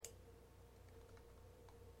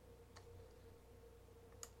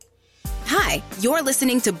Hi, you're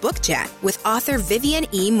listening to Book Chat with author Vivian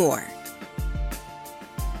E. Moore.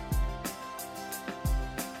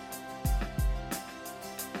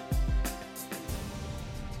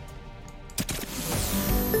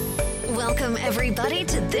 Welcome, everybody,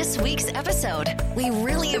 to this week's episode. We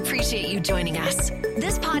really appreciate you joining us.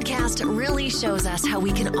 This podcast really shows us how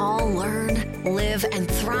we can all learn, live,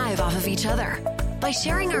 and thrive off of each other. By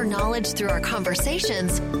sharing our knowledge through our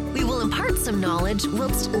conversations, we will impart some knowledge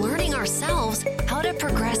whilst learning ourselves how to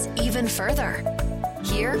progress even further.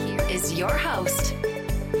 Here is your host.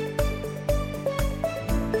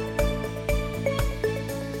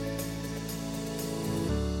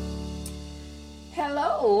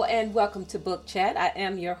 Hello and welcome to Book Chat. I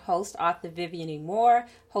am your host, author Vivian E. Moore.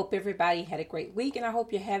 Hope everybody had a great week, and I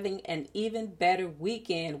hope you're having an even better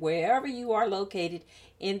weekend wherever you are located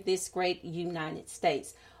in this great United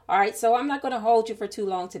States. All right, so I'm not going to hold you for too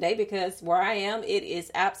long today because where I am, it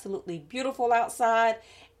is absolutely beautiful outside,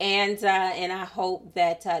 and I hope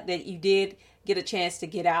that that you did get a chance to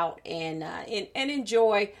get out and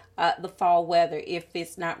enjoy the fall weather if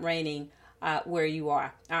it's not raining where you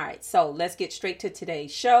are. All right, so let's get straight to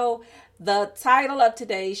today's show. The title of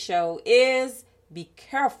today's show is Be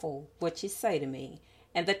Careful What You Say to Me.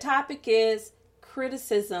 And the topic is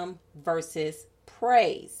criticism versus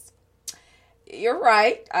praise. You're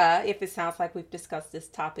right, if it sounds like we've discussed this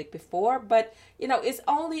topic before, but it's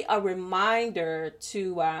only a reminder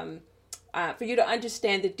to for you to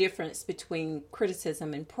understand the difference between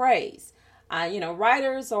criticism and praise.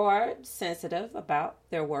 Writers are sensitive about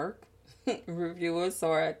their work. Reviewers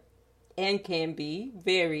are and can be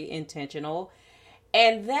very intentional,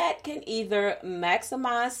 and that can either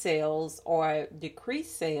maximize sales or decrease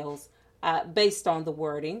sales based on the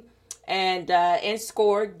wording and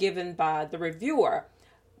score given by the reviewer.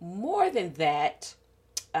 More than that,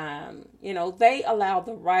 they allow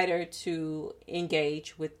the writer to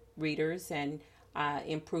engage with readers and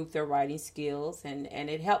improve their writing skills, and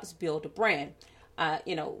it helps build a brand.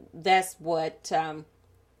 That's what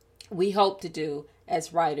we hope to do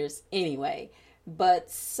as writers anyway. But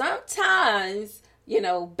sometimes,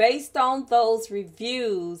 based on those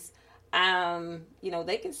reviews,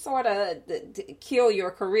 they can sort of kill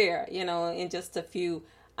your career, in just a few,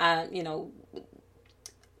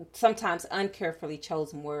 sometimes uncarefully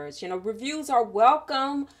chosen words. Reviews are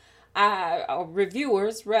welcome. Or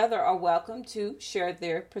reviewers rather are welcome to share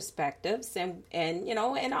their perspectives, and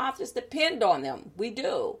authors depend on them. We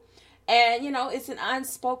do. And, it's an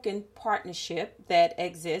unspoken partnership that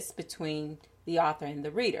exists between the author and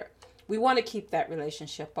the reader. We want to keep that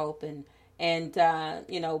relationship open, and,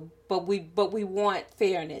 but we want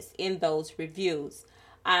fairness in those reviews.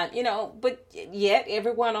 But yet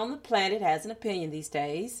everyone on the planet has an opinion these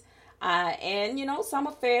days. And, some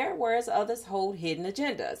are fair, whereas others hold hidden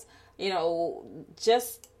agendas.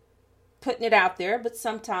 Just putting it out there, but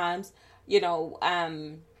sometimes,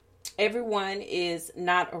 everyone is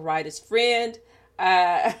not a writer's friend.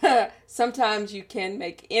 Sometimes you can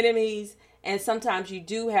make enemies, and sometimes you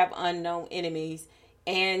do have unknown enemies.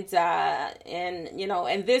 And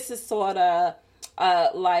this is sort of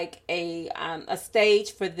like a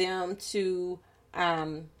stage for them to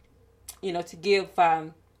give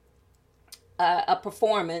a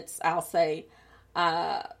performance, I'll say,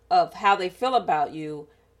 of how they feel about you,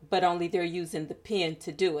 but only they're using the pen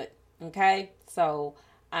to do it. Okay, so.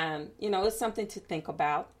 It's something to think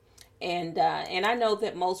about. And I know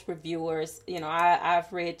that most reviewers,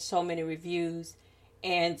 I've read so many reviews,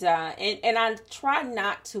 and I try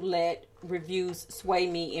not to let reviews sway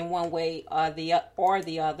me in one way or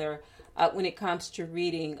the other when it comes to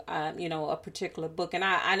reading, a particular book. And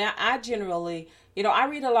I generally, I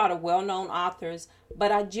read a lot of well-known authors,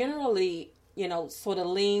 but I generally, sort of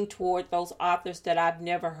lean toward those authors that I've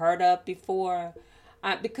never heard of before.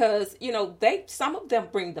 Because, some of them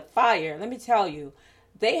bring the fire. Let me tell you,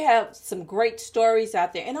 they have some great stories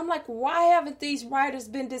out there. And I'm like, why haven't these writers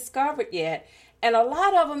been discovered yet? And a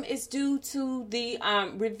lot of them is due to the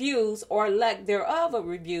reviews or lack thereof of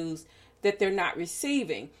reviews that they're not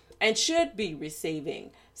receiving and should be receiving.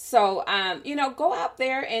 So, go out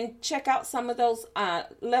there and check out some of those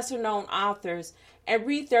lesser known authors and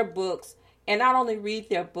read their books. And not only read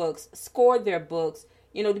their books, score their books,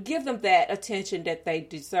 to give them that attention that they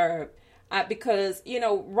deserve. Because,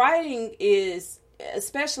 writing is,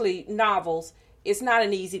 especially novels, it's not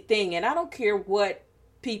an easy thing. And I don't care what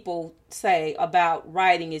people say about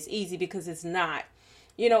writing is easy, because it's not.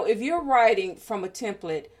 If you're writing from a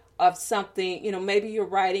template of something, maybe you're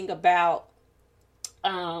writing about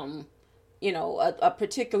a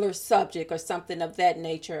particular subject or something of that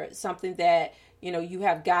nature, something that, you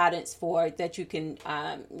have guidance for, that you can,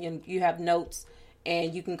 you have notes,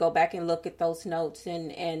 and you can go back and look at those notes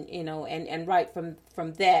and write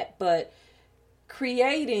from that. But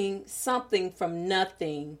creating something from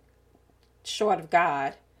nothing, short of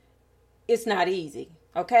God, it's not easy.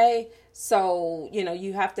 Okay. So,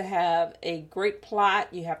 you have to have a great plot.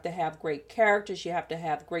 You have to have great characters. You have to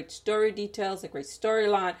have great story details, a great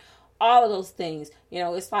storyline, all of those things.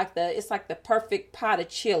 It's like the perfect pot of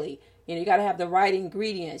chili. You got to have the right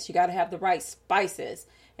ingredients. You got to have the right spices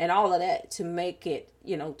and all of that to make it,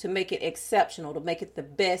 exceptional, to make it the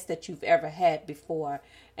best that you've ever had before.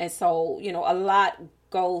 And so, a lot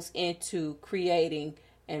goes into creating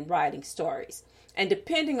and writing stories. And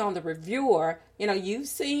depending on the reviewer, you've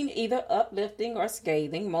seen either uplifting or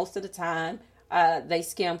scathing. Most of the time, they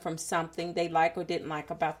skim from something they like or didn't like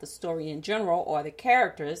about the story in general or the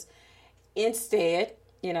characters. Instead,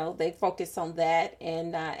 they focus on that,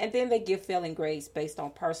 and then they give failing grades based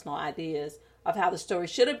on personal ideas of how the story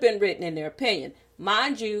should have been written in their opinion.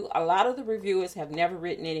 Mind you, a lot of the reviewers have never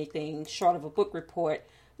written anything short of a book report,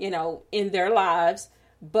 in their lives,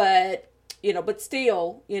 but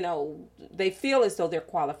still, they feel as though they're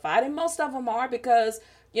qualified, and most of them are, because,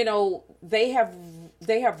 they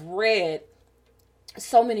have read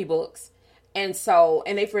so many books, and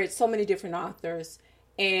they've read so many different authors,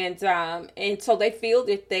 and so they feel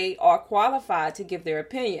that they are qualified to give their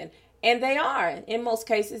opinion, and they are. In most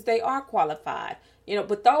cases, they are qualified,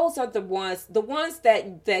 but those are the ones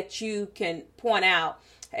that you can point out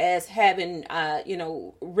as having,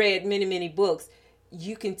 read many, many books.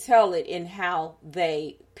 You can tell it in how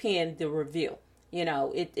they pen the review.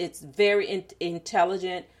 It's very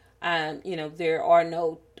intelligent. There are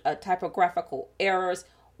no typographical errors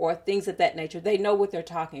or things of that nature. They know what they're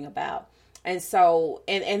talking about. And so,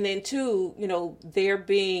 and then too, they're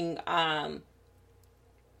being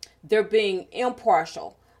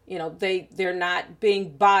impartial. They're not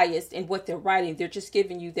being biased in what they're writing. They're just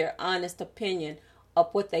giving you their honest opinion of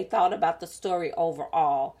what they thought about the story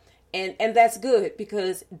overall. And that's good,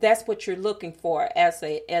 because that's what you're looking for as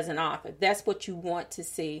an author. That's what you want to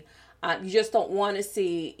see. You just don't want to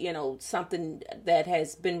see, something that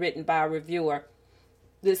has been written by a reviewer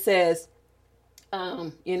that says,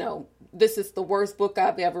 this is the worst book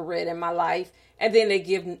I've ever read in my life. And then they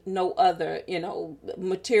give no other,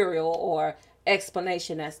 material or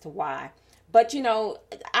explanation as to why. But,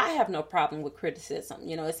 I have no problem with criticism.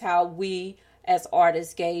 It's how we as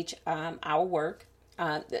artists gauge our work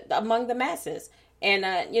among the masses. And,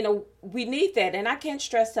 we need that. And I can't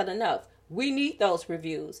stress that enough. We need those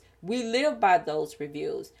reviews. We live by those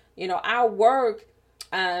reviews. Our work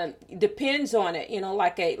depends on it,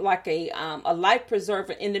 like a life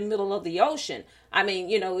preserver in the middle of the ocean. I mean,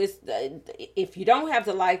 it's if you don't have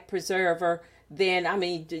the life preserver, then,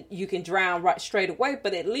 you can drown right straight away.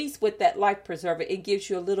 But at least with that life preserver, it gives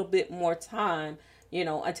you a little bit more time,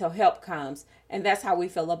 until help comes. And that's how we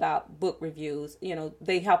feel about book reviews.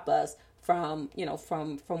 They help us from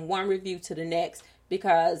one review to the next,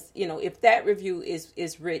 because, if that review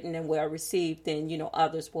is written and well received, then,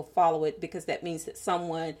 others will follow it, because that means that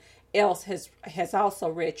someone else has also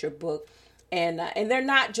read your book, and they're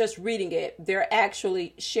not just reading it. They're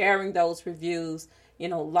actually sharing those reviews,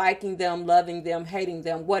 liking them, loving them, hating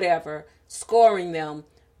them, whatever, scoring them.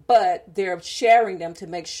 But they're sharing them to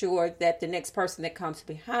make sure that the next person that comes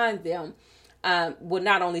behind them will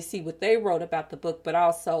not only see what they wrote about the book, but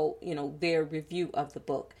also, their review of the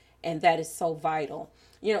book. And that is so vital.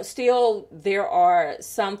 Still there are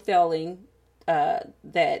some failing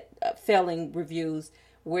reviews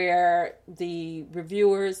where the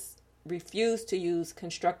reviewers refuse to use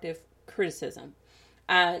constructive criticism.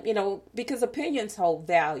 Because opinions hold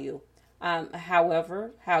value.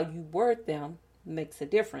 However, how you word them makes a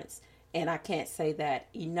difference. And I can't say that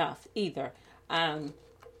enough either.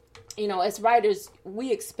 As writers,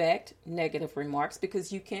 we expect negative remarks,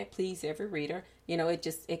 because you can't please every reader.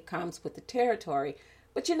 It comes with the territory.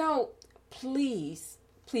 But, please,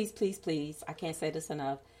 I can't say this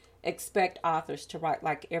enough, expect authors to write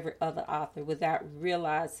like every other author without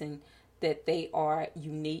realizing that they are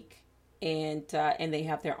unique and they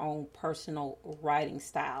have their own personal writing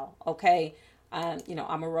style. Okay.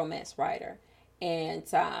 I'm a romance writer, and,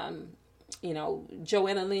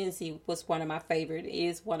 Joanna Lindsey is one of my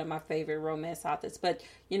favorite romance authors, but,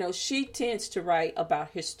 she tends to write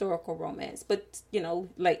about historical romance, but,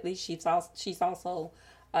 lately she's also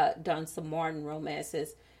done some modern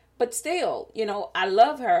romances. But still, I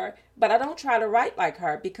love her, but I don't try to write like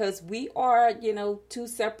her, because we are, two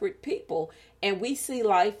separate people, and we see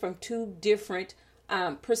life from two different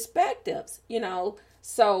perspectives,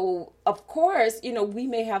 So, of course, we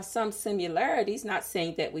may have some similarities, not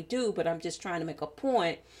saying that we do, but I'm just trying to make a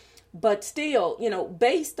point. But still,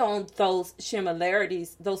 based on those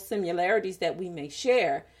similarities that we may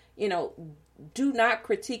share, do not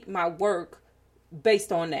critique my work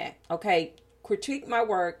based on that. Okay. Critique my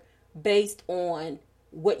work based on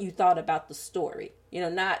what you thought about the story.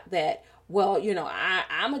 Not that, well,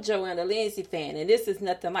 I'm a Joanna Lindsey fan and this is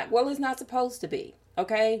nothing like, well, it's not supposed to be.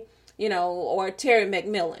 Okay. Or Terry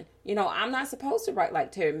McMillan. I'm not supposed to write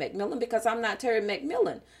like Terry McMillan because I'm not Terry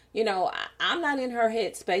McMillan. I'm not in her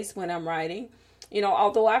headspace when I'm writing.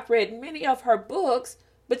 Although I've read many of her books,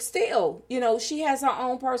 but still, she has her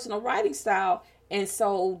own personal writing style, and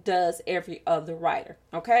so does every other writer.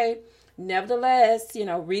 Okay? Nevertheless,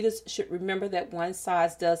 readers should remember that one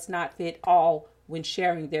size does not fit all when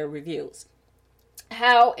sharing their reviews.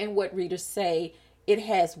 How and what readers say, it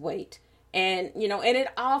has weight. And, and it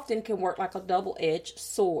often can work like a double-edged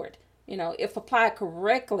sword. If applied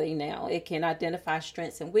correctly now, it can identify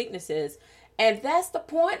strengths and weaknesses. And that's the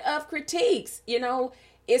point of critiques.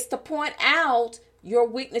 It's to point out your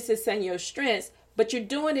weaknesses and your strengths, but you're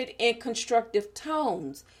doing it in constructive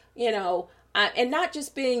tones, and not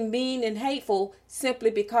just being mean and hateful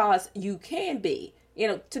simply because you can be.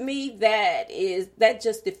 To me, that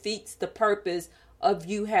just defeats the purpose of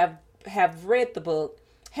you have read the book.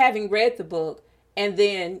 Having read the book, and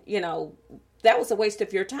then, that was a waste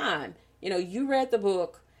of your time. You read the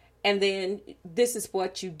book, and then this is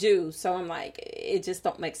what you do. So I'm like, it just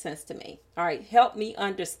don't make sense to me. All right, help me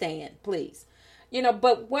understand, please.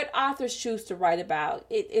 But what authors choose to write about,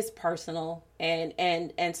 it is personal,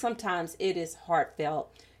 and sometimes it is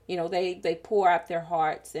heartfelt. They pour out their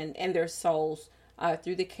hearts and their souls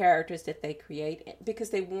through the characters that they create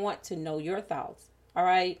because they want to know your thoughts. All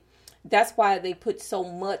right. That's why they put so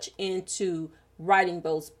much into writing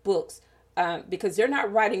those books, because they're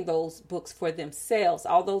not writing those books for themselves.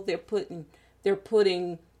 Although they're putting, their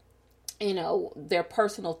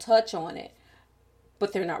personal touch on it,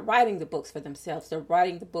 but they're not writing the books for themselves. They're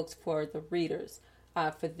writing the books for the readers,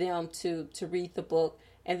 for them to read the book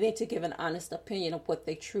and then to give an honest opinion of what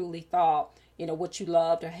they truly thought, what you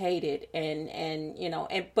loved or hated,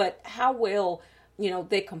 but how well,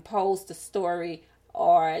 they compose the story.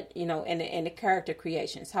 Or, and the character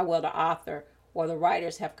creations, how well the author or the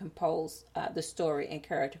writers have composed the story and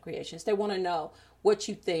character creations. They want to know what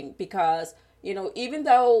you think because, even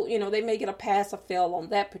though, they may get a pass or fail on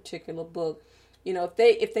that particular book,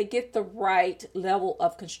 if they get the right level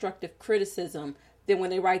of constructive criticism, then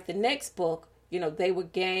when they write the next book, they will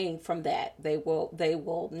gain from that. They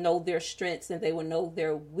will know their strengths and they will know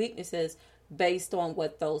their weaknesses based on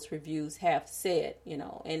what those reviews have said,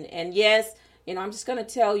 and yes, I'm just going to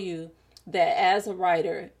tell you that as a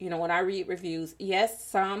writer, when I read reviews, yes,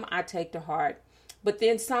 some I take to heart, but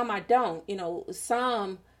then some I don't.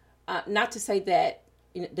 Some, not to say that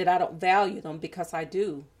that I don't value them, because I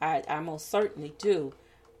do. I most certainly do.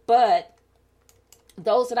 But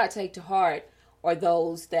those that I take to heart are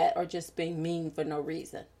those that are just being mean for no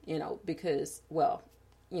reason, because, well,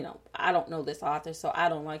 I don't know this author, so I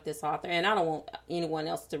don't like this author, and I don't want anyone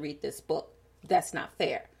else to read this book. That's not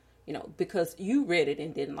fair. Because you read it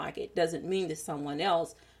and didn't like it doesn't mean that someone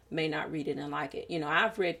else may not read it and like it.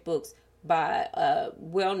 I've read books by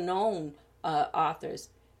well-known authors,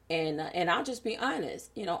 and I'll just be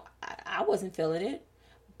honest. I wasn't feeling it,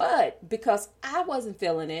 but because I wasn't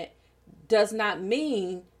feeling it does not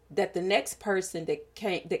mean that the next person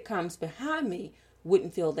that comes behind me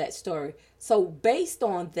wouldn't feel that story. So based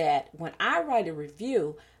on that, when I write a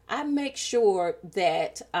review, I make sure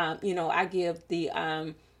that I give the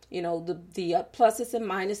the pluses and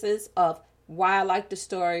minuses of why I liked the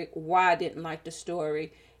story, why I didn't like the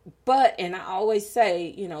story. And I always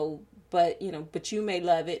say, but you may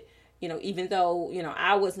love it, even though,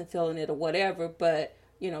 I wasn't feeling it or whatever, but,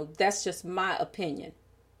 that's just my opinion.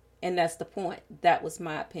 And that's the point. That was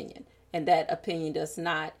my opinion. And that opinion does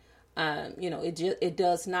not, it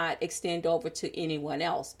does not extend over to anyone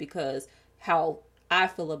else, because how I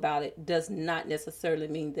feel about it does not necessarily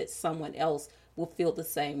mean that someone else will feel the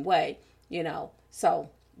same way, so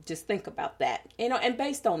just think about that, and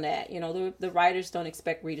based on that, the writers don't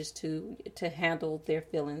expect readers to handle their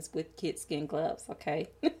feelings with kid skin gloves. Okay.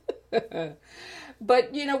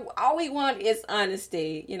 But, all we want is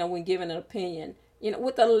honesty, when giving an opinion,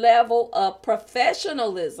 with a level of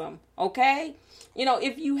professionalism. Okay.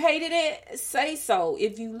 If you hated it, say so.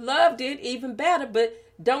 If you loved it, even better, but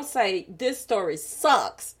don't say this story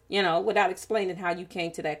sucks, without explaining how you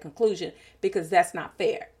came to that conclusion, because that's not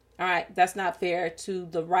fair. All right. That's not fair to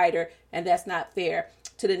the writer, and that's not fair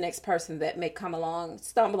to the next person that may come along,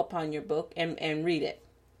 stumble upon your book and read it.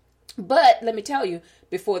 But let me tell you,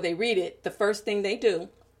 before they read it, the first thing they do,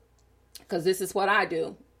 because this is what I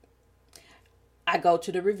do, I go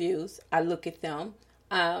to the reviews, I look at them,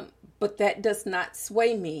 but that does not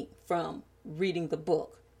sway me from reading the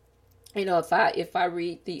book. You know, if I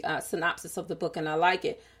read the synopsis of the book and I like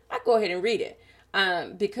it, I go ahead and read it,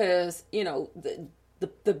 because, you know,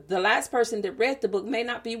 the last person that read the book may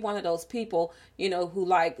not be one of those people, you know, who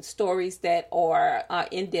like stories that are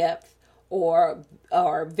in depth or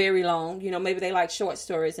very long. You know, maybe they like short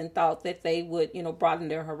stories and thought that they would, you know, broaden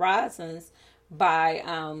their horizons by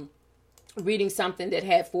reading something that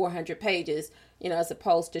had 400 pages, you know, as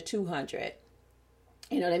opposed to 200.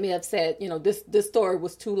 You know, they may have said, you know, this story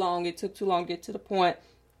was too long. It took too long to get to the point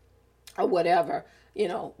or whatever, you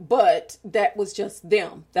know, but that was just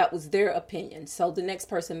them. That was their opinion. So the next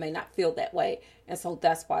person may not feel that way. And so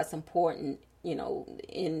that's why it's important, you know,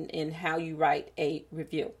 in how you write a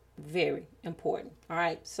review. Very important. All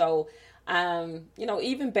right. So, you know,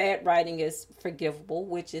 even bad writing is forgivable,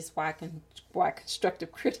 which is why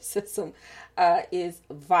constructive criticism is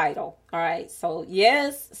vital. All right. So,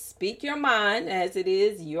 yes, speak your mind, as it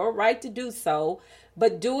is your right to do so,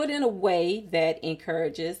 but do it in a way that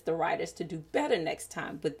encourages the writers to do better next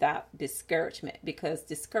time without discouragement, because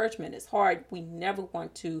discouragement is hard. We never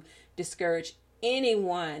want to discourage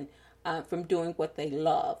anyone from doing what they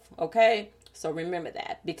love. Okay. So remember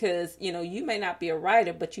that, because, you know, you may not be a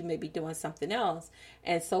writer, but you may be doing something else.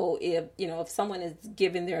 And so if someone is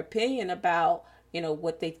giving their opinion about, you know,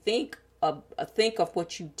 what they think of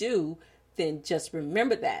what you do, then just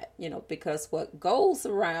remember that, you know, because what goes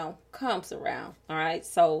around comes around. All right.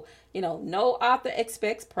 So, you know, no author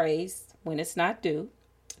expects praise when it's not due.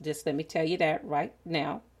 Just let me tell you that right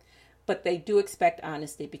now. But they do expect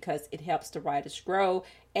honesty, because it helps the writers grow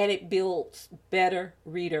and it builds better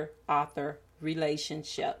reader-author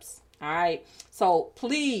relationships. All right. So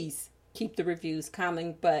please keep the reviews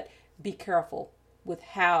coming, but be careful with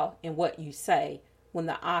how and what you say when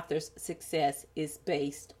the author's success is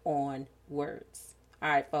based on words. All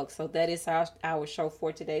right, folks. So that is our show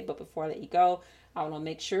for today. But before I let you go, I want to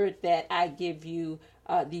make sure that I give you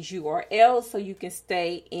these URLs so you can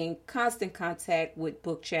stay in constant contact with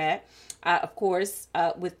Book Chat. Of course,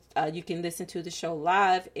 you can listen to the show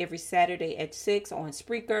live every Saturday at 6 on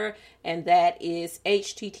Spreaker, and that is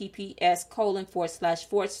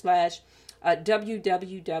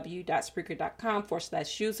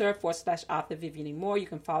https://www.spreaker.com/user/author Vivian E. Moore. You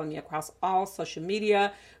can follow me across all social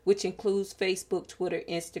media, which includes Facebook, Twitter,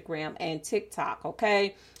 Instagram, and TikTok.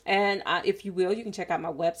 Okay. And if you will, you can check out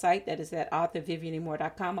my website. That is at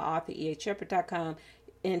authorvivianemore.com or author.ehshepard.com.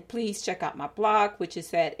 And please check out my blog, which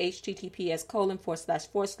is at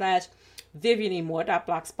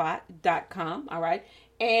https://vivianemore.blogspot.com. All right.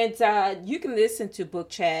 And you can listen to Book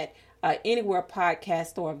Chat anywhere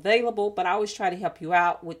podcasts are available, but I always try to help you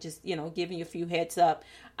out with just, you know, giving you a few heads up,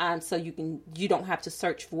 so you don't have to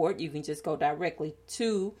search for it. You can just go directly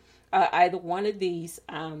to either one of these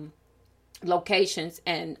locations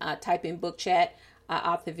and type in Book Chat,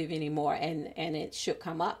 author Vivian E. Moore, and it should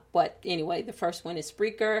come up. But anyway, the first one is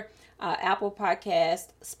Spreaker, Apple Podcast,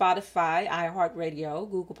 Spotify, iHeartRadio,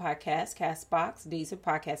 Google Podcasts, Castbox, Deezer,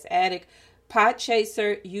 Podcast Addict,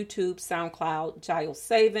 Podchaser, YouTube, SoundCloud,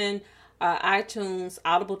 JioSaven, iTunes,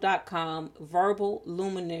 Audible.com, Verbal,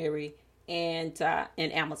 Luminary, and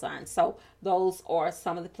Amazon. So those are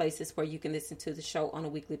some of the places where you can listen to the show on a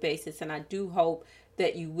weekly basis. And I do hope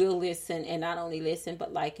that you will listen, and not only listen,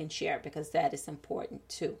 but like and share, because that is important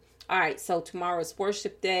too. All right, so tomorrow is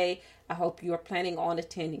worship day. I hope you are planning on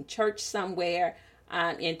attending church somewhere,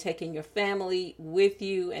 and taking your family with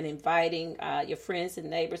you and inviting your friends and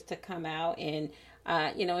neighbors to come out and,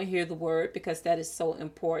 and hear the word, because that is so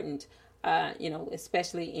important,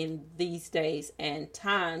 especially in these days and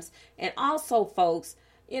times. And also, folks,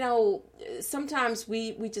 sometimes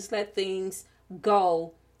we just let things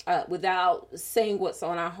go without saying what's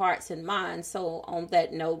on our hearts and minds. So on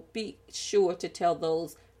that note, be sure to tell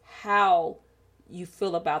those how you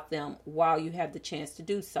feel about them while you have the chance to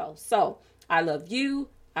do so. So I love you.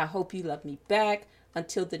 I hope you love me back.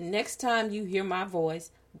 Until the next time you hear my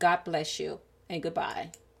voice, God bless you and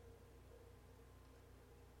goodbye.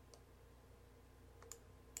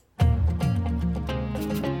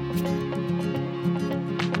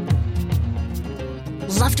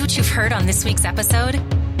 Loved what you've heard on this week's episode?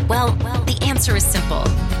 Well, the answer is simple.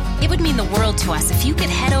 It would mean the world to us if you could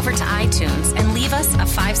head over to iTunes and leave us a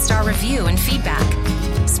 5-star review and feedback.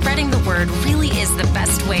 Spreading the word really is the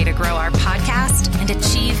best way to grow our podcast and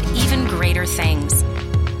achieve even greater things.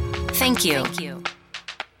 Thank you.